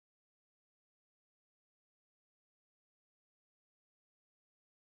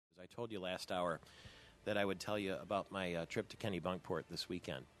I told you last hour that I would tell you about my trip to Kennebunkport this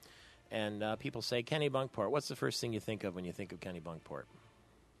weekend. And people say, Kennebunkport, what's the first thing you think of when you think of Kennebunkport?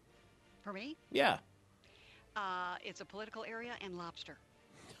 For me? Yeah. It's a political area and lobster.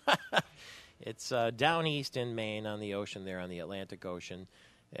 It's down east in Maine on the ocean there, on the Atlantic Ocean.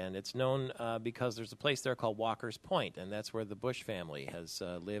 And it's known because there's a place there called Walker's Point, and that's where the Bush family has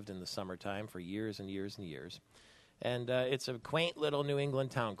lived in the summertime for years and years and years. And it's a quaint little New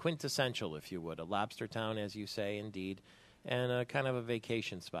England town, quintessential, if you would, a lobster town, as you say, indeed, and kind of a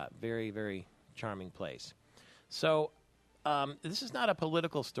vacation spot. Very, very charming place. So this is not a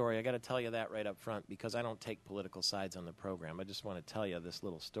political story. I got to tell you that right up front because I don't take political sides on the program. I just want to tell you this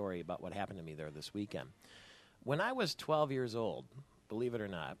little story about what happened to me there this weekend. When I was 12 years old, believe it or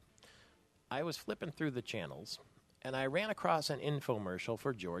not, I was flipping through the channels, and I ran across an infomercial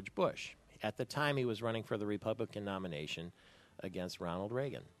for George Bush. At the time, he was running for the Republican nomination against Ronald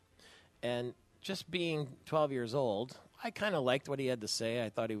Reagan. And just being 12 years old, I kind of liked what he had to say. I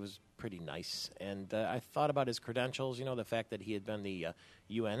thought he was pretty nice. And I thought about his credentials, you know, the fact that he had been the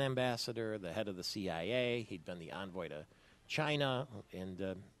UN ambassador, the head of the CIA, he'd been the envoy to China, and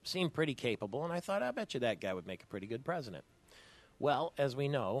seemed pretty capable. And I thought, I bet you that guy would make a pretty good president. Well, as we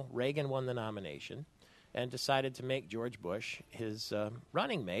know, Reagan won the nomination and decided to make George Bush his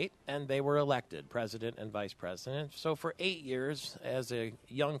running mate, and they were elected president and vice president. So for 8 years, as a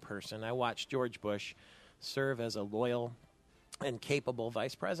young person, I watched George Bush serve as a loyal and capable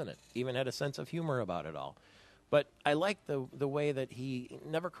vice president, even had a sense of humor about it all. But I liked the way that he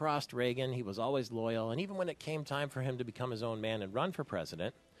never crossed Reagan. He was always loyal, and even when it came time for him to become his own man and run for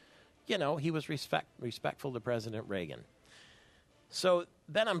president, you know, he was respectful to President Reagan. So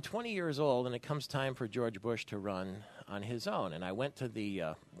then I'm 20 years old, and it comes time for George Bush to run on his own. And I went to the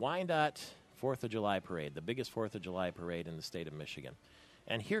Wyandotte 4th of July parade, the biggest 4th of July parade in the state of Michigan.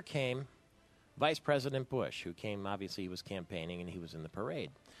 And here came Vice President Bush, who came, obviously he was campaigning, and he was in the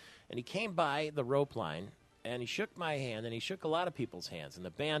parade. And he came by the rope line, and he shook my hand, and he shook a lot of people's hands. And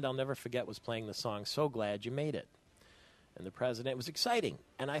the band, I'll never forget, was playing the song, So Glad You Made It. And the president, it was exciting.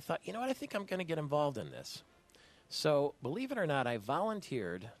 And I thought, you know what, I think I'm going to get involved in this. So, believe it or not, I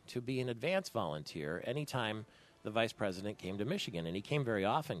volunteered to be an advance volunteer anytime the vice president came to Michigan. And he came very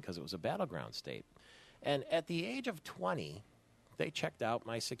often because it was a battleground state. And at the age of 20, they checked out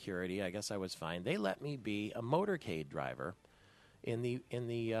my security. I guess I was fine. They let me be a motorcade driver in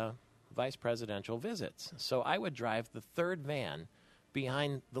the vice presidential visits. So I would drive the third van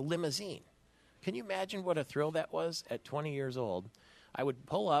behind the limousine. Can you imagine what a thrill that was at 20 years old? I would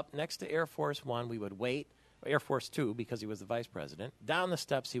pull up next to Air Force One. We would wait. Air Force Two, because he was the vice president. Down the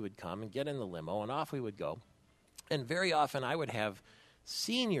steps he would come and get in the limo, and off we would go. And very often I would have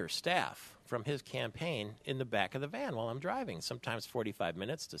senior staff from his campaign in the back of the van while I'm driving, sometimes 45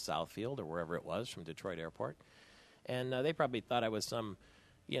 minutes to Southfield or wherever it was from Detroit Airport. And they probably thought I was some,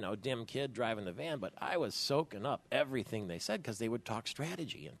 dim kid driving the van, but I was soaking up everything they said because they would talk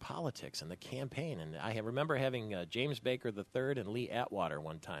strategy and politics and the campaign. And I remember having James Baker III and Lee Atwater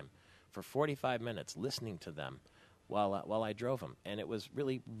one time for 45 minutes listening to them while I drove them. And it was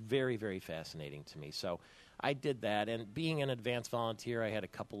really very, very fascinating to me. So I did that. And being an advance volunteer, I had a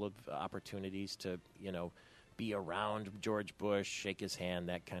couple of opportunities to, be around George Bush, shake his hand,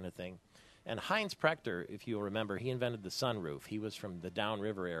 that kind of thing. And Heinz Prechter, if you'll remember, he invented the sunroof. He was from the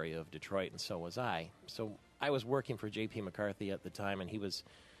downriver area of Detroit, and so was I. So I was working for J.P. McCarthy at the time, and he was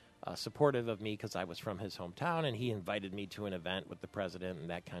supportive of me because I was from his hometown, and he invited me to an event with the president and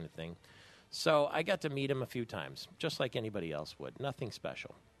that kind of thing. So I got to meet him a few times, just like anybody else would. Nothing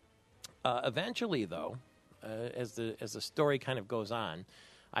special. Eventually, though, as the story kind of goes on,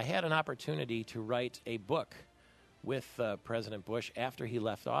 I had an opportunity to write a book with President Bush after he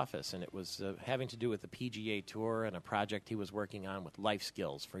left office, and it was having to do with the PGA Tour and a project he was working on with life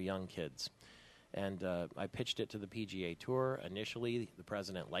skills for young kids. And I pitched it to the PGA Tour. Initially, the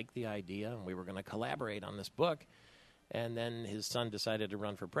president liked the idea, and we were going to collaborate on this book. And then his son decided to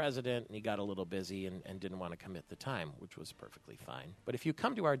run for president, and he got a little busy and didn't want to commit the time, which was perfectly fine. But if you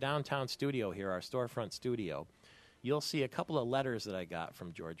come to our downtown studio here, our storefront studio, you'll see a couple of letters that I got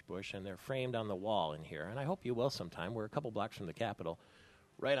from George Bush, and they're framed on the wall in here. And I hope you will sometime. We're a couple blocks from the Capitol,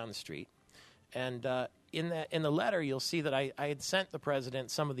 right on the street. And in the letter, you'll see that I had sent the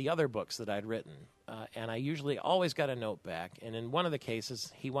president some of the other books that I'd written. And I usually always got a note back. And in one of the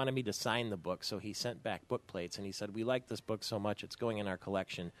cases, he wanted me to sign the book, so he sent back book plates. And he said, we like this book so much, it's going in our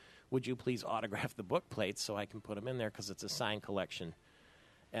collection. Would you please autograph the book plates so I can put them in there because it's a signed collection?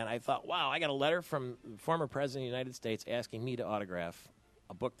 And I thought, wow, I got a letter from the former president of the United States asking me to autograph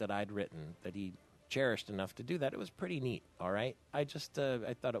a book that I'd written that he cherished enough to do that. It was pretty neat, all right? I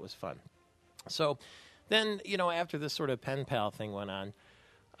thought it was fun. So then, after this sort of pen pal thing went on,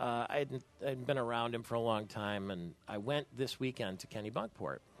 I'd been around him for a long time, and I went this weekend to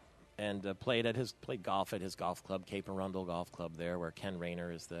Kennebunkport and played golf at his golf club, Cape Arundel Golf Club there, where Ken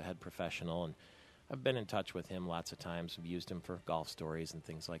Rayner is the head professional, and I've been in touch with him lots of times. I've used him for golf stories and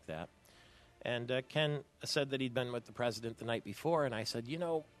things like that. And Ken said that he'd been with the president the night before, and I said,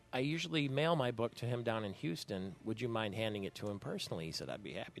 I usually mail my book to him down in Houston. Would you mind handing it to him personally? He said, I'd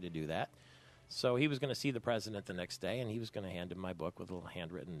be happy to do that. So he was going to see the president the next day, and he was going to hand him my book with a little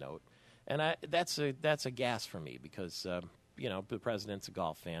handwritten note. And that's a gas for me because, the president's a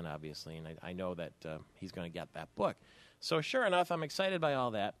golf fan, obviously, and I know that he's going to get that book. So sure enough, I'm excited by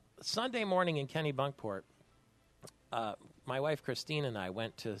all that. Sunday morning in Kennebunkport, my wife Christine and I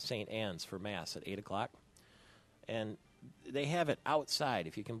went to St. Anne's for Mass at 8 o'clock, and they have it outside.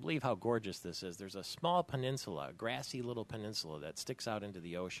 If you can believe how gorgeous this is, there's a small peninsula, a grassy little peninsula that sticks out into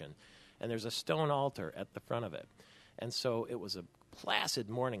the ocean, and there's a stone altar at the front of it. And so it was a placid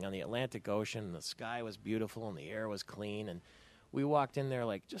morning on the Atlantic Ocean, and the sky was beautiful, and the air was clean, and we walked in there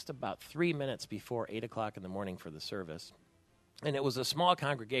like just about 3 minutes before 8 o'clock in the morning for the service. And it was a small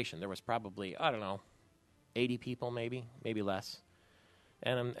congregation. There was probably, 80 people maybe less.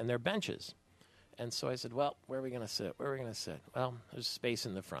 And there are benches. And so I said, well, where are we going to sit? Well, there's space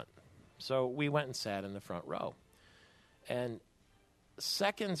in the front. So we went and sat in the front row. And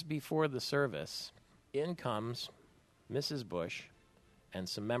seconds before the service, in comes Mrs. Bush and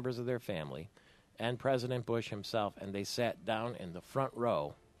some members of their family and President Bush himself, and they sat down in the front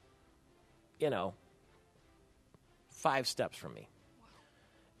row, 5 steps from me.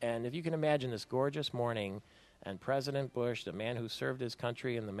 And if you can imagine this gorgeous morning and President Bush, the man who served his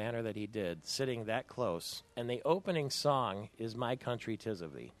country in the manner that he did, sitting that close, and the opening song is My Country 'Tis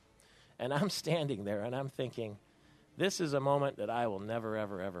of Thee. And I'm standing there and I'm thinking, this is a moment that I will never,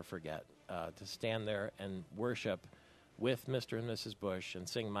 ever, ever forget, to stand there and worship with Mr. and Mrs. Bush and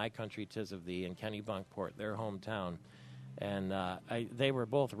sing My Country 'Tis of Thee in Kennebunkport, their hometown. And they were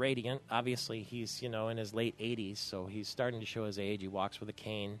both radiant. Obviously, he's, in his late 80s, so he's starting to show his age. He walks with a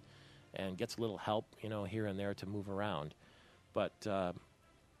cane and gets a little help, here and there to move around. But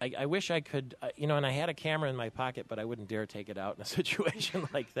I wish I could, and I had a camera in my pocket, but I wouldn't dare take it out in a situation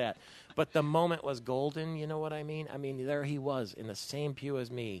like that. But the moment was golden, you know what I mean? I mean, there he was in the same pew as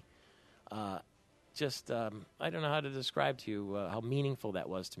me. I don't know how to describe to you how meaningful that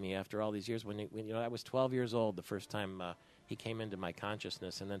was to me after all these years. When I was 12 years old the first time he came into my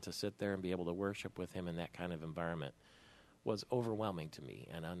consciousness, and then to sit there and be able to worship with him in that kind of environment was overwhelming to me,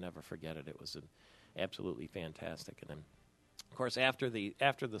 and I'll never forget it. It was absolutely fantastic. And then, of course, after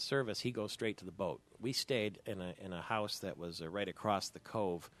the service, he goes straight to the boat. We stayed in a house that was right across the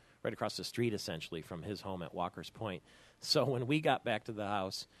cove, right across the street, essentially, from his home at Walker's Point. So when we got back to the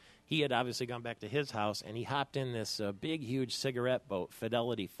house, he had obviously gone back to his house, and he hopped in this big, huge cigarette boat.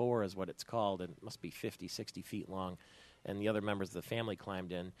 Fidelity 4 is what it's called. It must be 50, 60 feet long. And the other members of the family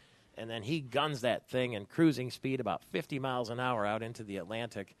climbed in. And then he guns that thing in cruising speed about 50 miles an hour out into the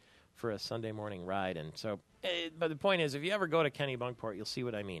Atlantic for a Sunday morning ride. And so, but the point is, if you ever go to Kennebunkport, you'll see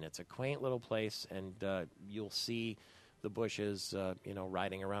what I mean. It's a quaint little place, and you'll see the Bushes,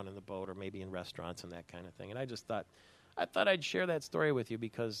 riding around in the boat or maybe in restaurants and that kind of thing. And I thought I'd share that story with you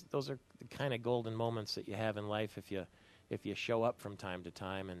because those are the kind of golden moments that you have in life if you show up from time to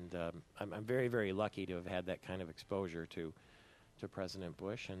time. And I'm very, very lucky to have had that kind of exposure to President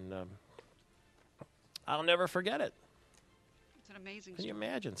Bush, and I'll never forget it. It's an amazing Can story. you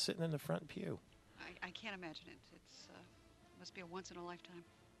imagine sitting in the front pew? I can't imagine it. It's must be a once in a lifetime.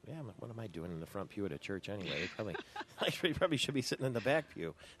 Yeah, what am I doing in the front pew at a church anyway? I probably should be sitting in the back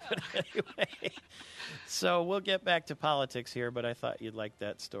pew. But anyway, so we'll get back to politics here, but I thought you'd like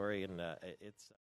that story, and it's...